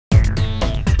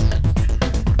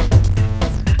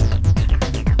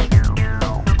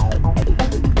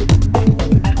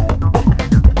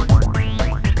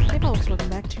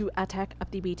attack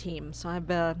up the B team. So I've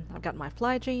got my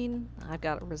fly gene, I've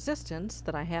got a resistance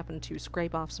that I happened to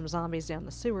scrape off some zombies down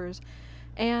the sewers,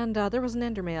 and there was an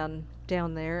Enderman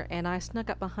down there, and I snuck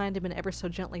up behind him and ever so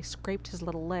gently scraped his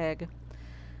little leg.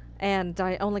 And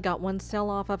I only got one cell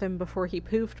off of him before he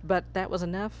poofed, but that was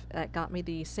enough. That got me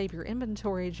the Save Your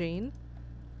Inventory gene.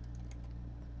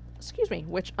 Excuse me,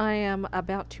 which I am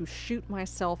about to shoot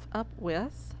myself up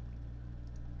with.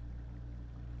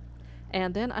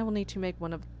 And then I will need to make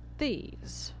one of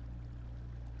these.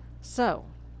 So,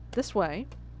 this way,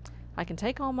 I can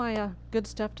take all my good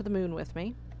stuff to the moon with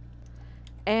me.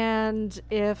 And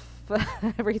if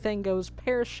everything goes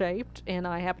pear-shaped and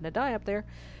I happen to die up there,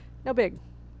 no big.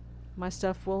 My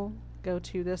stuff will go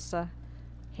to this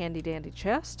handy-dandy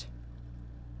chest.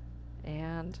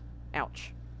 And,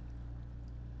 ouch.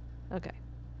 Okay.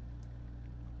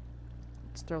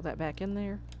 Let's throw that back in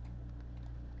there.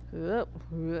 Whoa,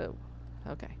 whoa.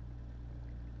 Okay.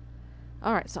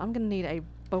 Alright, so I'm going to need a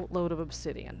boatload of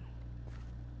obsidian.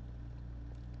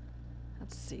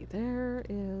 Let's see, there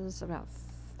is about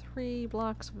 3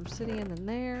 blocks of obsidian in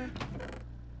there.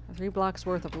 3 blocks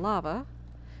worth of lava.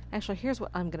 Actually, here's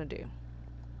what I'm going to do.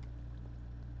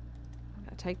 I'm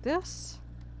going to take this.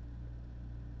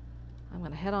 I'm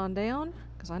going to head on down,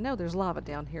 because I know there's lava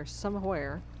down here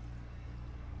somewhere.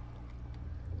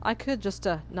 I could just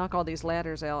knock all these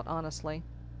ladders out, honestly.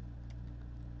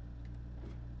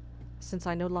 Since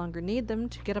I no longer need them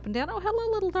to get up and down. Oh,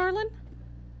 hello, little darling.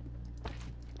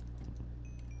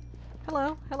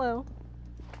 Hello, hello.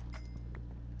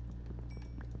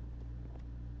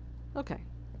 Okay.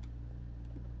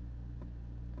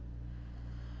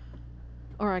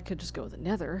 Or I could just go to the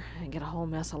Nether and get a whole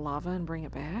mess of lava and bring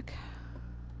it back.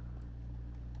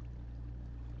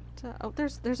 Oh,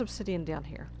 there's obsidian down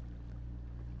here.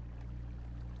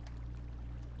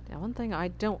 Now, one thing I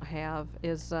don't have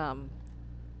is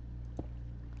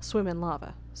swim in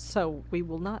lava, so we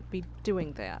will not be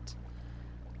doing that.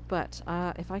 But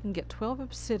if I can get 12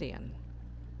 obsidian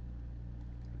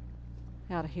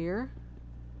out of here,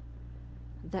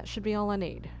 that should be all I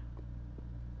need.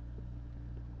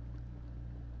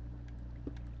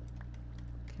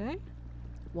 Okay,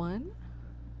 1.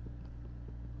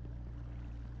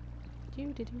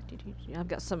 I've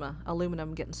got some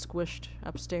aluminum getting squished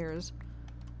upstairs.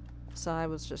 So I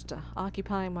was just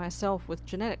occupying myself with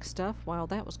genetic stuff while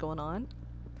that was going on.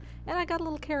 And I got a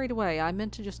little carried away. I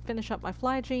meant to just finish up my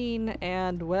fly gene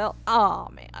and, well, aw,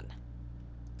 man.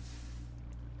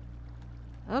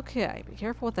 Okay, be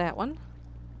careful with that one.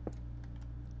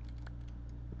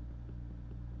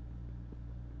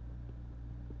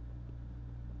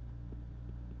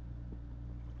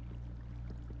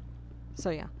 So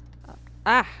yeah.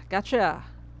 Gotcha.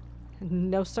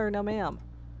 No sir, no ma'am.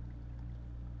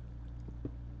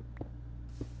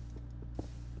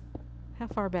 How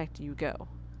far back do you go?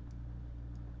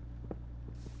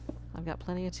 I've got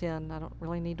plenty of tin. I don't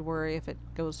really need to worry if it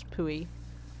goes pooey.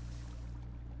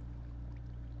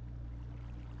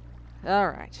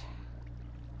 Alright.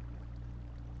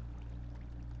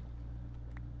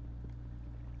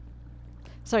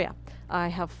 So yeah, I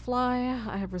have fly,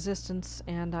 I have resistance,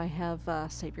 and I have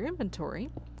save your inventory.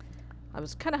 I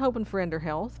was kind of hoping for ender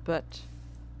health, but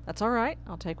that's alright.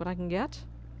 I'll take what I can get.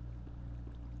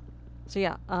 So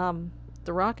yeah,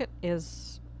 the rocket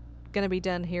is going to be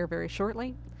done here very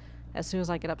shortly. As soon as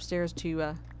I get upstairs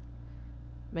to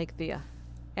make the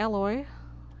alloy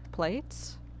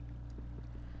plates.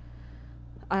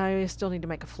 I still need to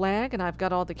make a flag, and I've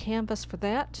got all the canvas for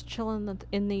that chilling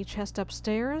in the chest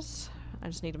upstairs. I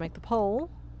just need to make the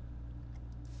pole.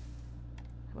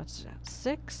 What's that?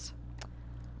 6.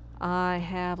 I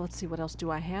have, let's see, what else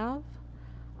do I have?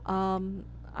 I'm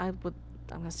going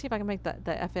to see if I can make the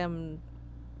FM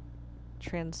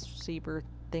transceiver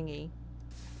thingy.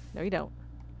 No, you don't.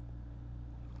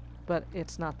 But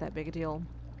it's not that big a deal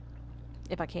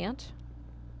if I can't.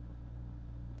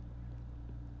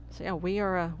 So yeah,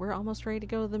 we're almost ready to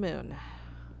go to the moon.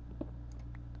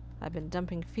 I've been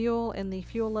dumping fuel in the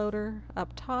fuel loader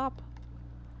up top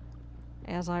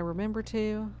as I remember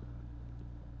to.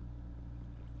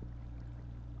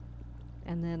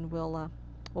 And then we'll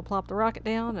plop the rocket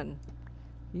down and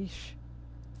yeesh.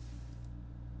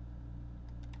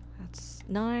 That's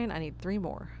 9. I need 3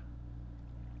 more.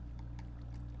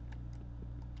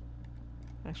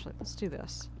 Actually, let's do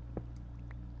this.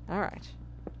 Alright.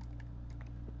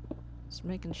 Just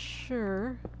making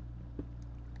sure.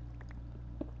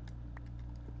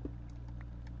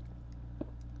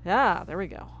 Ah, there we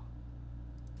go.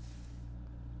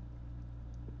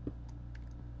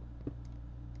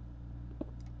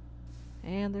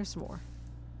 And there's some more.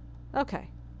 Okay.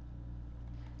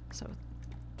 So,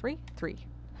 3? 3.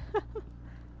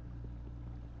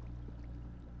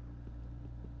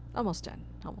 Almost done.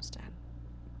 Almost done.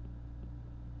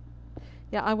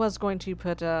 Yeah, I was going to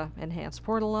put a enhanced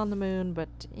portal on the moon, but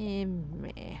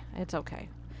meh, it's okay.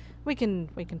 We can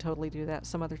totally do that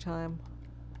some other time.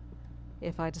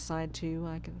 If I decide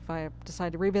to, if I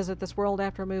decide to revisit this world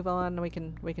after I move on, we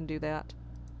can do that.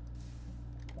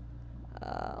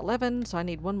 11, so I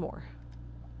need one more.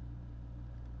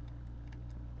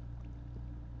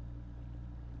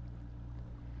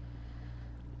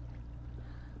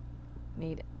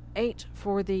 Need 8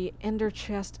 for the ender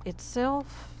chest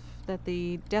itself that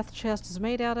the death chest is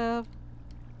made out of.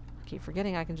 I keep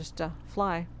forgetting I can just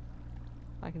fly.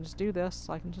 I can just do this.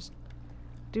 I can just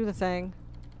do the thing.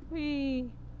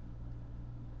 Whee!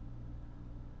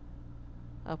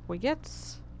 Up we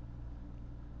gets.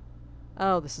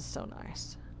 Oh, this is so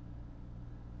nice.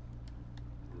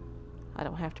 I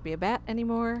don't have to be a bat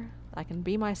anymore. I can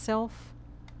be myself.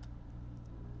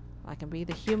 I can be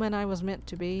the human I was meant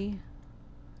to be.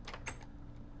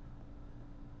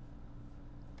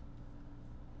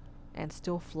 And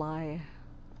still fly.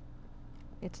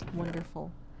 It's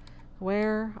wonderful.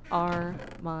 Where are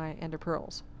my ender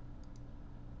pearls?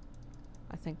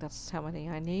 I think that's how many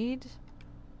I need.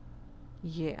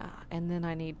 Yeah, and then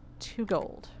I need 2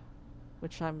 gold,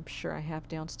 which I'm sure I have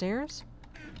downstairs.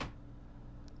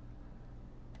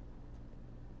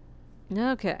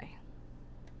 Okay.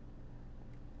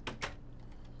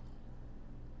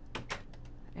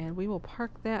 And we will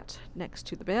park that next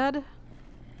to the bed.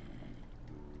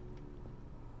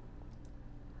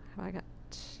 Have I got...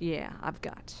 Yeah, I've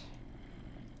got.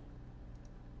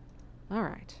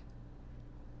 Alright.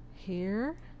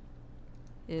 Here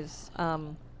is,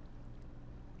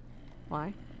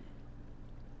 why?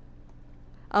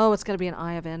 Oh, it's gotta be an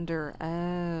Eye of Ender.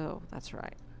 Oh, that's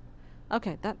right.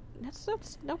 Okay, that's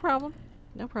no problem.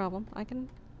 No problem. I can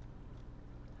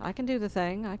do the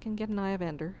thing. I can get an Eye of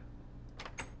Ender.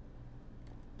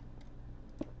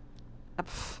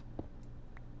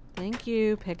 Thank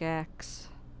you, pickaxe.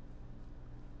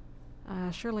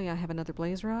 Surely I have another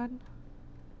blaze rod.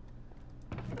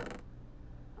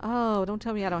 Oh, don't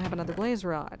tell me I don't have another blaze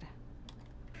rod.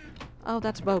 Oh,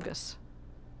 that's bogus.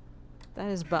 That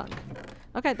is bunk.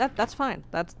 Okay, that's fine.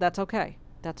 That's okay.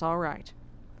 That's all right.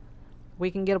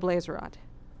 We can get a blaze rod.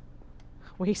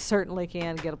 We certainly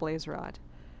can get a blaze rod.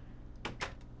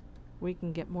 We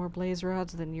can get more blaze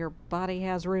rods than your body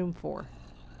has room for.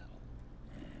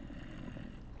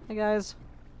 Hey guys.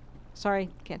 Sorry,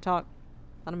 can't talk.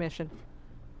 On a mission.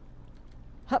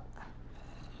 Hup.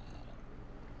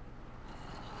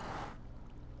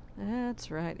 That's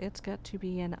right. It's got to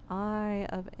be an Eye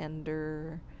of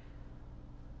Ender.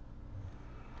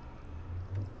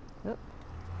 Oop.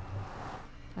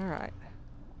 Alright.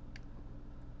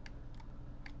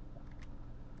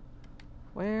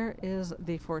 Where is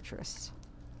the fortress?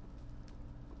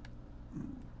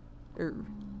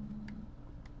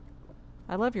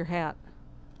 I love your hat,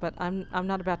 but I'm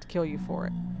not about to kill you for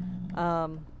it.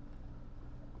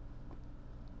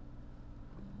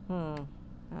 Oh,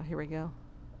 here we go.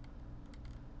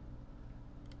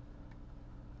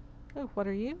 Oh, what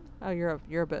are you? Oh, you're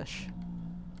a bush.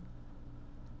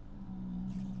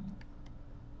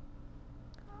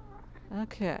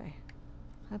 Okay.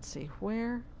 Let's see,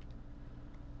 where?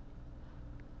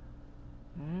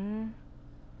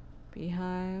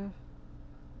 Beehive.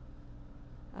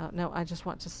 Oh, no, I just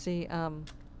want to see,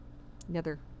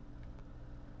 Nether.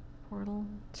 Portal,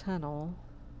 tunnel.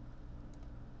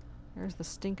 There's the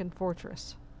stinking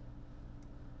fortress.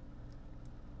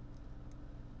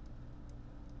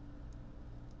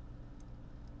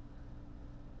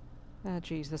 Ah,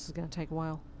 geez, this is gonna take a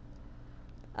while.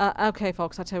 Okay,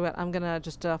 folks, I'll tell you what, I'm gonna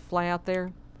just, fly out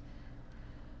there.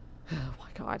 Oh my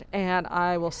god. And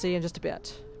I will see you in just a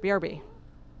bit. BRB.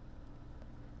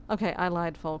 Okay, I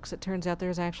lied, folks. It turns out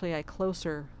there's actually a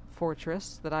closer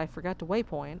fortress that I forgot to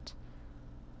waypoint.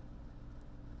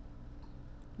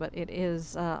 But it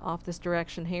is, off this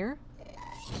direction here.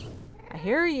 I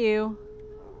hear you.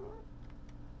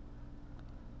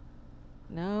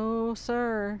 No,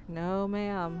 sir. No,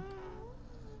 ma'am.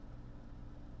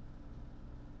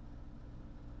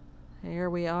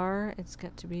 Here we are. It's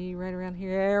got to be right around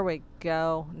here. There we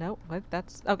go. Nope. What?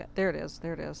 That's... Okay, there it is.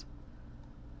 There it is.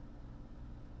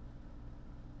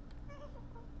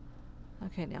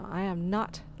 Okay, now I am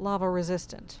not lava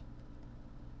resistant.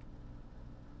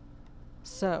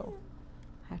 So,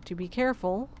 I have to be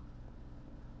careful.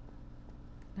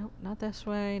 Nope, not this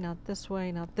way, not this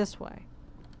way, not this way.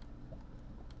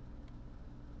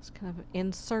 Just kind of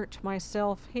insert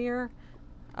myself here.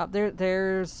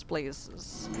 There's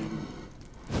blazes.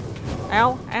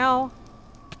 Ow, ow.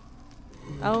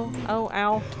 Oh, oh,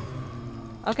 ow.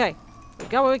 Okay, we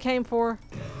got what we came for.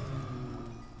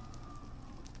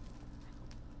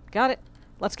 Got it.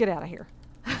 Let's get out of here.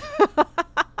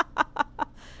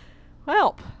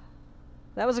 Well,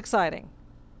 that was exciting.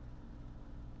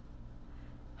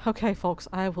 Okay, folks,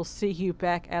 I will see you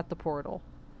back at the portal.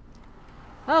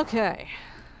 Okay.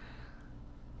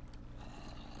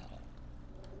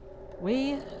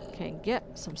 We can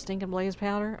get some stinking blaze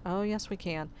powder. Oh, yes, we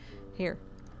can. Here,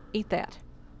 eat that.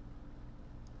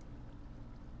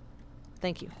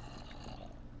 Thank you.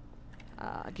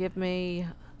 Give me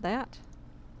that.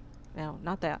 No,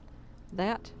 not that.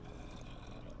 That.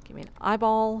 Give me an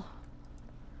eyeball.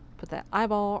 Put that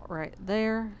eyeball right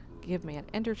there. Give me an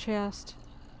ender chest.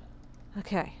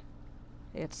 Okay.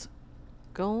 It's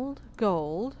gold,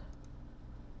 gold.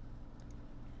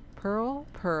 Pearl,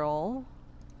 pearl.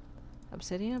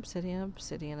 Obsidian, obsidian,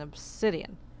 obsidian,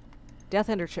 obsidian. Death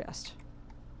ender chest.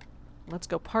 Let's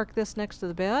go park this next to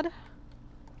the bed.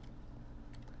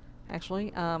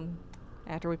 Actually,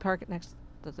 after we park it next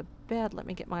to the bed, let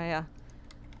me get my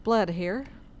blood here.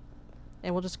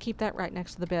 And we'll just keep that right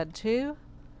next to the bed too.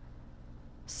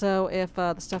 So if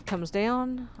the stuff comes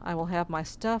down, I will have my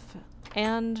stuff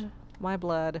and my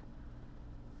blood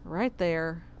right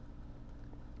there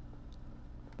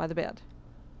by the bed.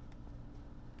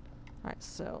 Alright,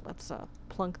 so let's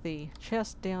plunk the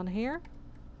chest down here.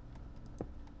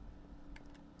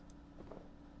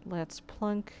 Let's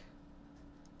plunk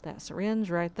that syringe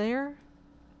right there.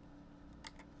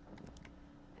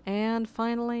 And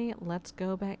finally, let's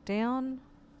go back down.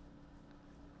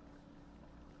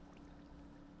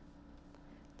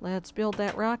 Let's build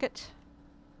that rocket.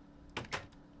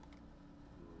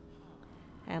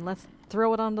 And let's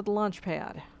throw it onto the launch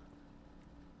pad.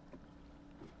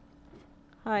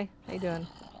 Hi, how you doing?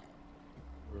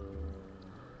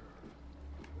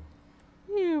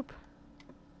 Yoop.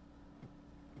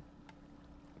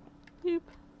 Yoop.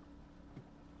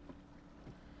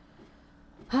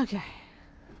 Okay.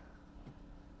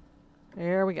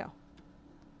 There we go.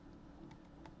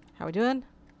 How we doing?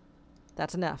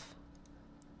 That's enough.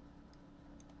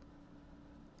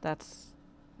 That's...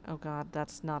 oh god,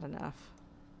 that's not enough.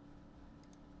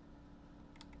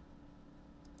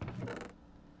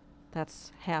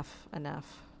 That's half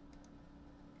enough.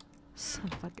 Son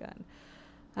of a gun.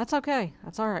 That's okay.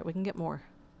 That's alright. We can get more.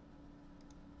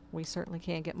 We certainly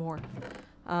can get more.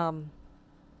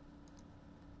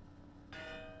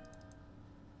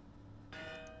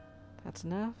 That's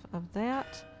enough of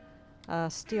that.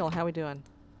 Steel, how we doing?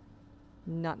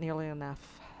 Not nearly enough.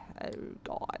 Oh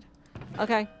god.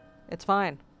 Okay. It's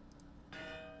fine.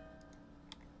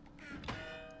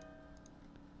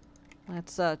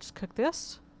 Let's just cook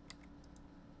this.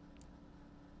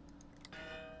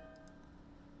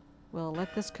 We'll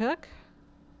let this cook.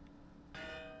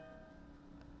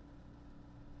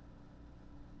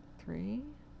 3.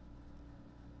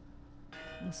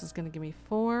 This is going to give me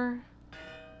 4.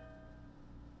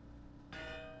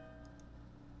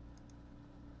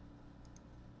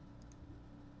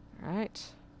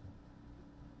 Alright.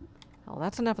 Well,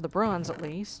 that's enough of the bronze at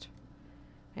least.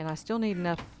 And I still need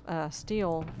enough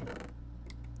steel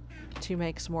to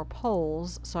make some more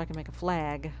poles so I can make a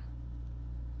flag.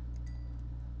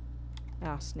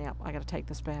 Ah, snap. I gotta take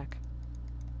this back.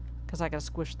 Because I gotta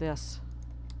squish this.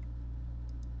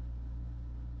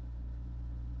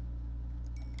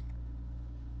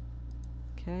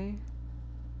 Okay.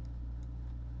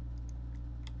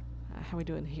 How we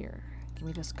doing here? Give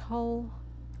me this coal.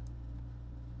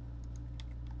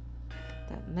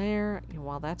 That in there. And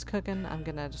while that's cooking, I'm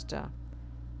gonna just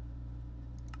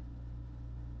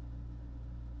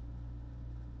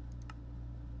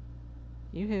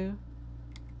yoo-hoo.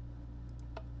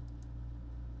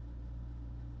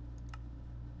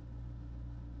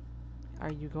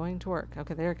 Are you going to work?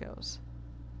 Okay, there it goes.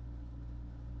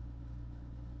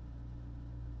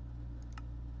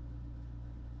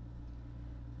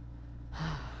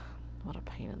 What a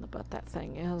pain in the butt that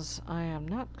thing is. I am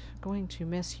not going to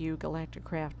miss you, Galactic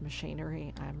Craft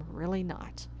Machinery. I'm really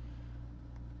not.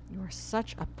 You are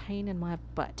such a pain in my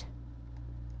butt.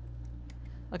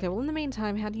 Okay, well in the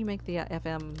meantime, how do you make the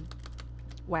FM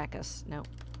Wackus? No.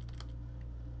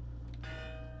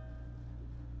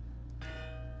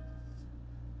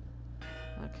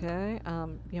 Okay,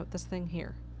 you know, this thing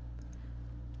here.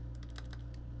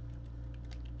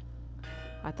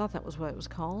 I thought that was what it was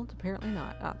called. Apparently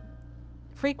not.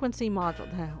 Frequency module.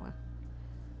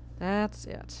 That's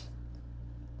it.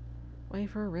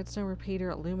 Wafer, redstone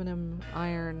repeater, aluminum,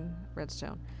 iron,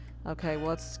 redstone. Okay,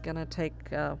 well it's gonna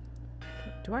take, do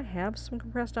I have some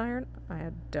compressed iron? I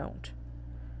don't.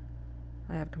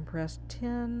 I have compressed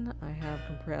tin. I have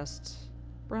compressed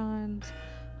bronze.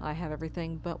 I have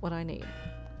everything but what I need.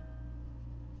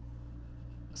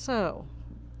 So,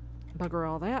 bugger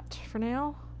all that for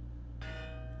now.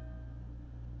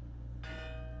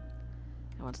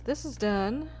 And once this is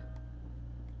done,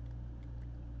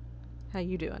 how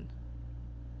you doing?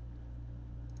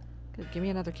 Good, give me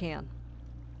another can.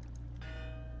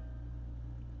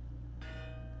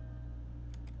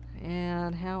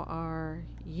 And how are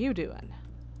you doing?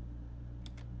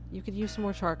 You could use some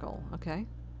more charcoal, okay.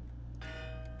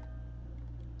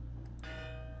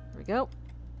 There we go.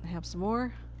 I have some more.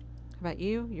 How about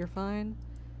you? You're fine.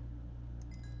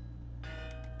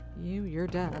 You're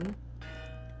done.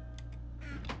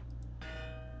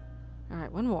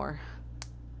 Alright, one more.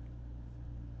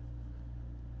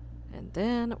 And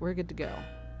then we're good to go.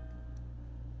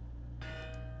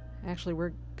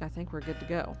 Actually, I think we're good to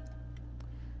go.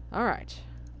 Alright.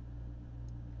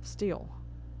 Steel.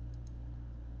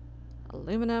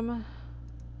 Aluminum.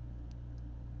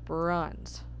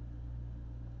 Bronze.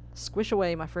 Squish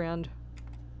away, my friend.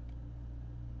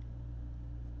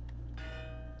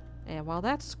 And while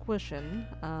that's squishing,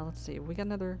 let's see, we got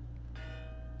another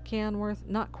can worth?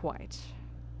 Not quite.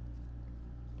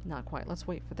 Not quite. Let's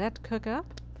wait for that to cook up.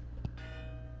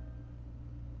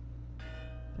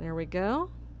 There we go.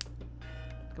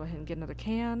 Go ahead and get another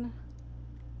can.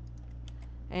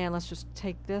 And let's just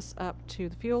take this up to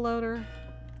the fuel loader.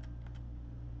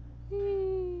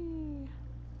 Whee!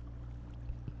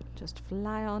 Just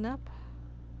fly on up.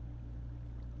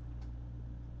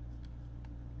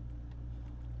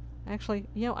 Actually,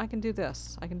 you know, I can do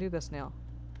this. I can do this now.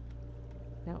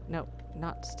 No,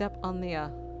 not step on the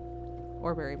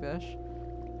oreberry bush.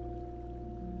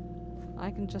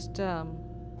 I can just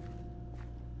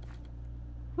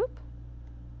whoop.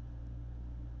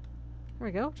 There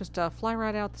we go. Just fly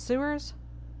right out the sewers.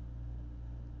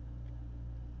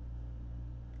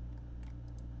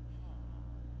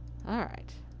 All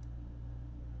right.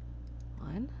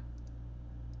 1,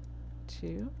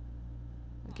 2.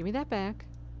 Give me that back.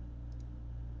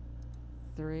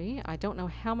 3. I don't know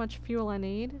how much fuel I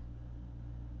need,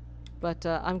 but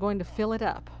I'm going to fill it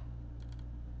up.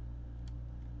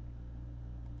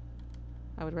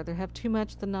 I would rather have too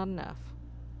much than not enough.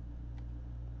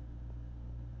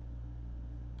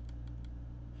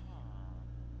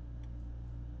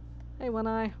 Hey, One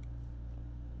Eye.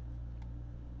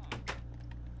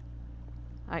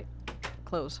 Alright,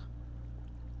 close.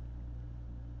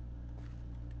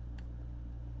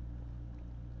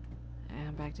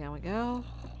 And back down we go.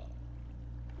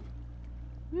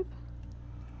 Whoop.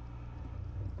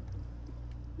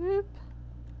 Whoop.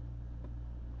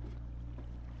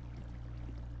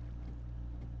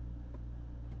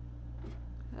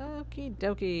 Okie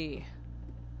dokie.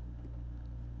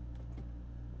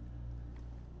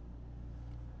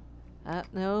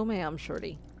 No ma'am,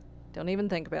 Shorty. Don't even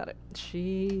think about it.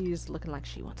 She's looking like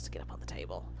she wants to get up on the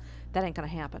table. That ain't gonna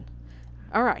happen.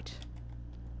 Alright.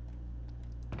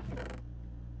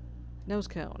 Nose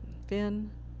cone.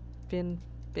 Fin. Fin.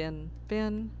 Fin.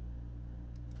 Fin.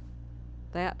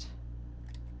 That.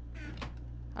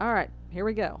 Alright, here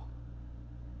we go.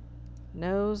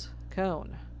 Nose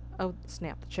cone. Oh,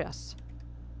 snap, the chests.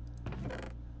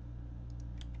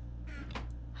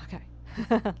 Okay.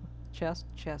 Chest,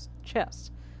 chest,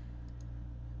 chest.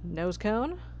 Nose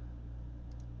cone.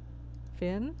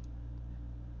 Fin.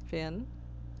 Fin.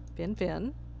 Fin,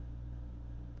 fin.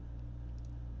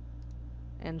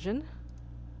 Engine.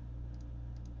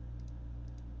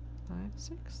 5,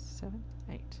 6, 7,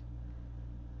 8.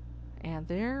 And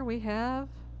there we have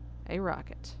a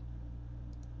rocket.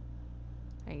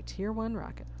 A tier 1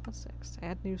 rocket. What's 6?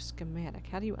 Add new schematic.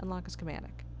 How do you unlock a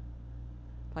schematic?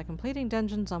 By completing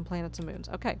dungeons on planets and moons.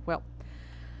 Okay, well,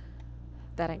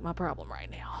 that ain't my problem right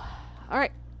now.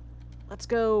 Alright, let's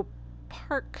go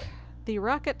park the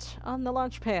rocket on the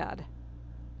launch pad.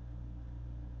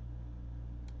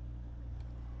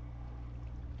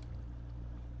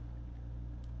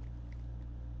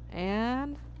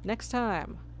 And next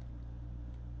time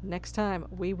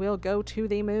we will go to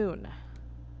the moon.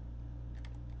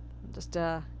 Just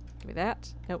give me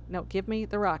that. No, give me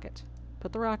the rocket.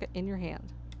 Put the rocket in your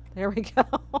hand. There we go.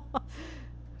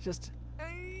 Just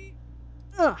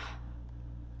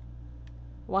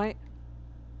why?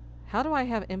 How do I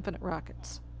have infinite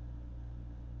rockets?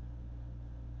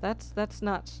 That's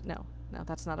not no,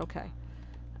 that's not okay.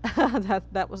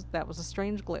 that was a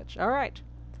strange glitch. All right.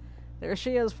 There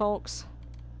she is, folks.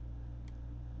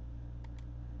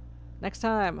 Next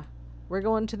time, we're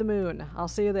going to the moon. I'll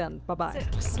see you then. Bye-bye.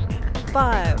 6,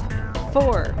 5,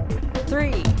 4,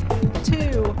 3,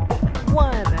 2,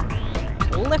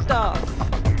 1. liftoff.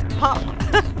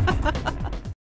 Pop.